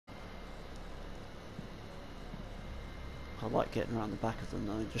I like getting around the back of them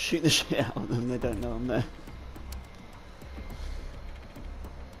though and just shoot the shit out of them. They don't know I'm there.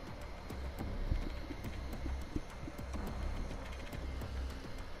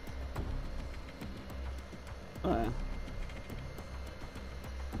 Oh yeah.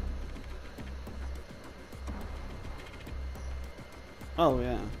 Oh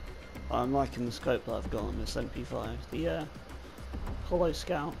yeah. I'm liking the scope that I've got on this MP5. The Hollow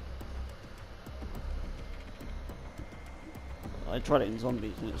Scout. I tried it in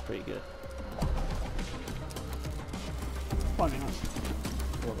zombies and it was pretty good. Funny nice.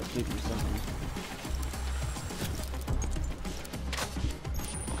 Well, they're keeping something.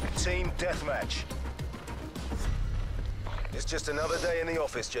 Team deathmatch. It's just another day in the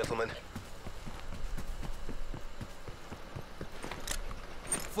office, gentlemen.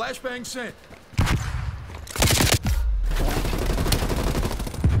 Flashbang sent.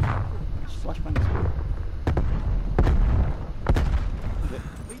 Flashbang.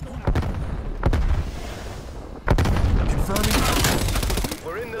 Confirming.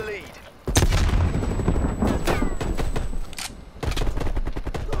 We're in the lead.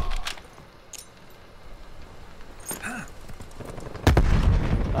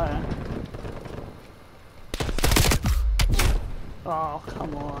 Oh,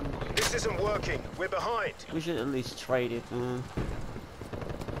 come on. This isn't working. We're behind. We should at least trade it, man.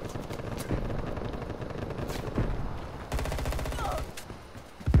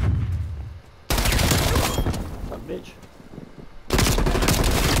 That bitch.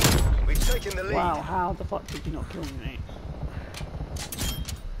 We've taken the lead. Wow, how the fuck did you not kill me, mate?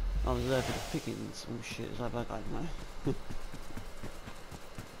 I was there for the pickings. Oh shit, is that bad? I don't know.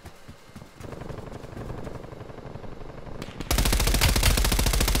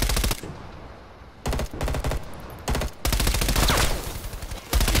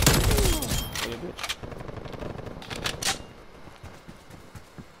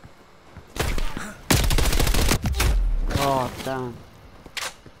 Oh, damn.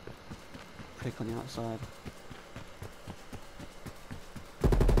 Prick on the outside.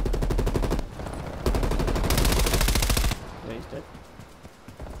 Yeah, he's dead.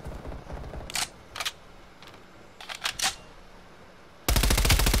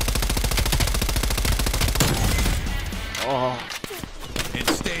 Oh. And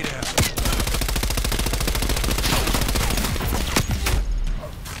stay down.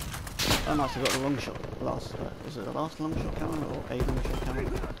 I must have got the long shot. Last, is it the last long shot camera or a long shot camera?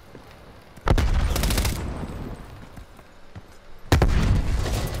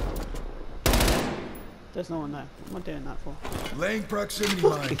 There's no one there. What am I doing that for? Laying proximity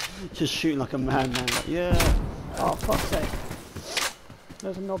mine. Just shooting like a madman. Like, yeah. Oh, fuck's sake.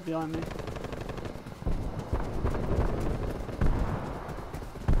 There's a knob behind me.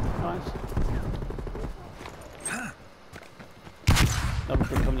 Nice. Double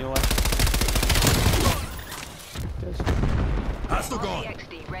kill coming your way. Good. Hostile gone.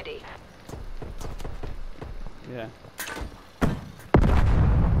 RCXD ready. Yeah.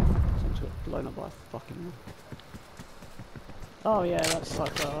 Someone's got blown up by a fucking hell. Oh yeah, that's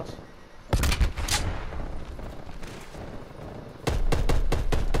such ass.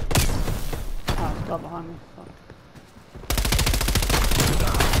 Ah, there's a guy behind me. Fuck.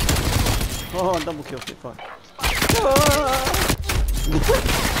 Oh, double kill, shit, fuck.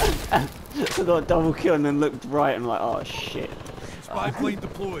 I got a double kill and then looked right and like, oh shit. Spy plane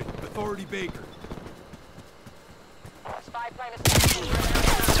deployed. Authority Baker. Spy plane is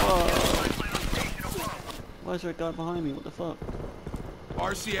Oh. Why is there a guy behind me? What the fuck?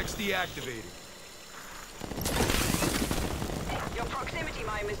 RCXD activated. Your proximity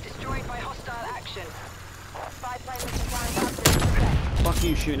mine was destroyed by hostile action. Spy plane was designed after its Fuck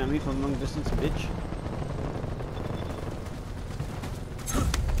you shooting at me from long distance, bitch.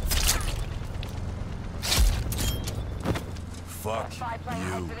 Fuck Spy plane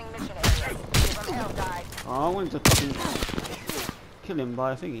you. exiting mission area. Give him hell died. Oh, I wanted to fucking kill him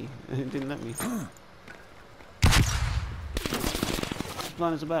by a thingy. It didn't let me.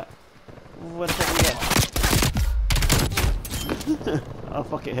 Blind as a bat. Where the fuck are we at? Oh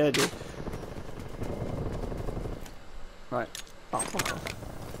fuck it, here dude. Right. Oh fuck off.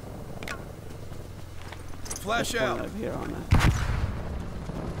 Flash There's one out. over here, aren't there?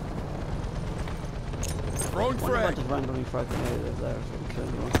 Throwing Why am I frag. just randomly fragging areas there if I can kill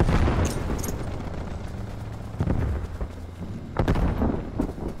anyone?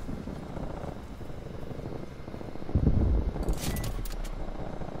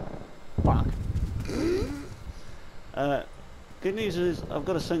 Fuck. Good news is I've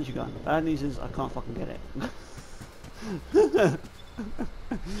got a sentry gun. Bad news is I can't fucking get it.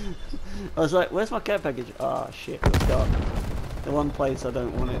 I was like, where's my care package? Ah, shit, it's dark. The one place I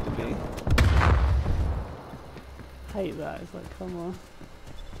don't want it to be. Hate that, it's like, come on.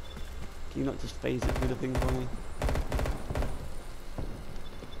 Can you not just phase it through the thing for me?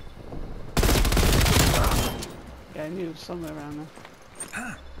 Yeah, I knew it was somewhere around there.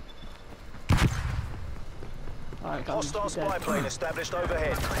 Alright, Hostile spy plane established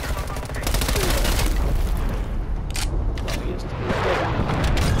overhead.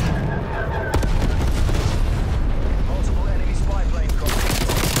 Multiple enemy spy plane copies.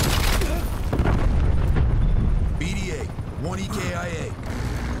 BDA, 1 EKIA.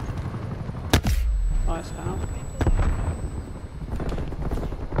 Nice, Al.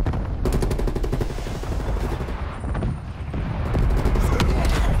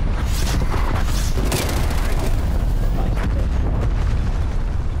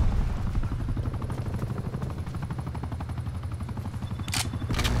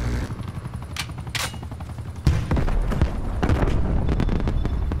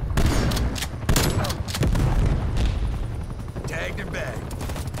 Tagged and bagged.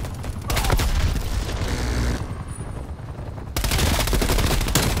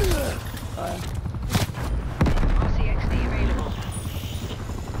 RCXD available.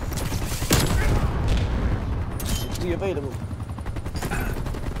 60 available.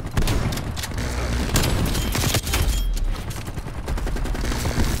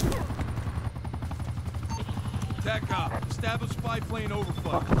 TACCOM, establish spy plane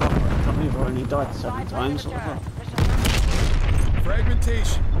overflight. Fuck, I can't believe I've only died 7 times. What the fuck?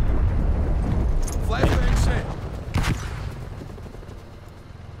 Fragmentation. Flashbang set.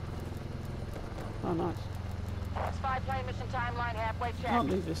 Oh, nice. Spy plane mission timeline halfway I check. can't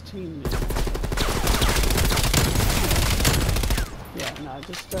believe this team. Yeah, no,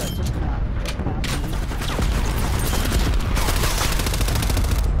 just now. Just now.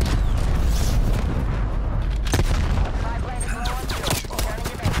 Spy plane is low on fuel. Turning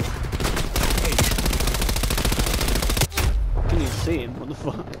your base. Can you see him? What the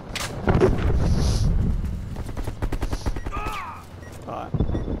fuck? Alright.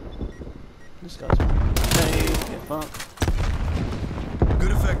 This guy's hey, get fucked.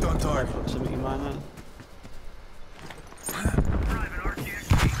 Good effect on target. Proximity miner.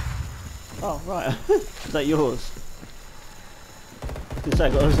 Oh, right. Is that yours? I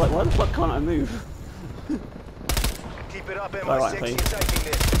was like, why the fuck can't I move? Keep it up, Alright, MI6. please. You're taking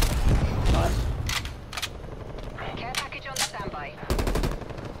this. Nice. Care package on standby.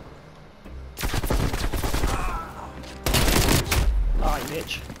 Ah, you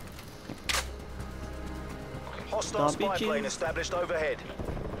bitch. Hostile Stop spy bitching. plane established overhead.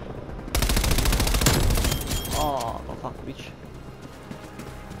 Oh, fuck, bitch.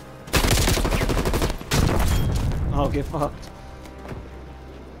 Oh, get fucked.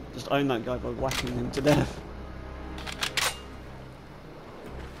 Just own that guy by whacking him to death.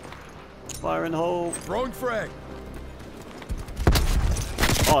 Fire in the hole. Throwing frag.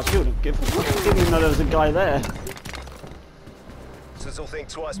 Oh, I killed him. I didn't even know there was a guy there. Since will think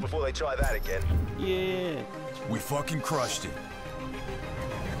twice before they try that again. Yeah. We fucking crushed it.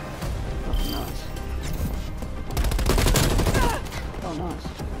 Oh, nice. Oh, nice.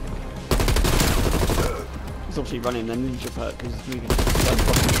 He's obviously running the ninja perk because he's moving so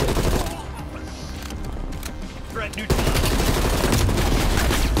fucking quick. Threat neutral.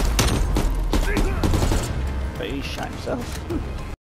 But he shot himself.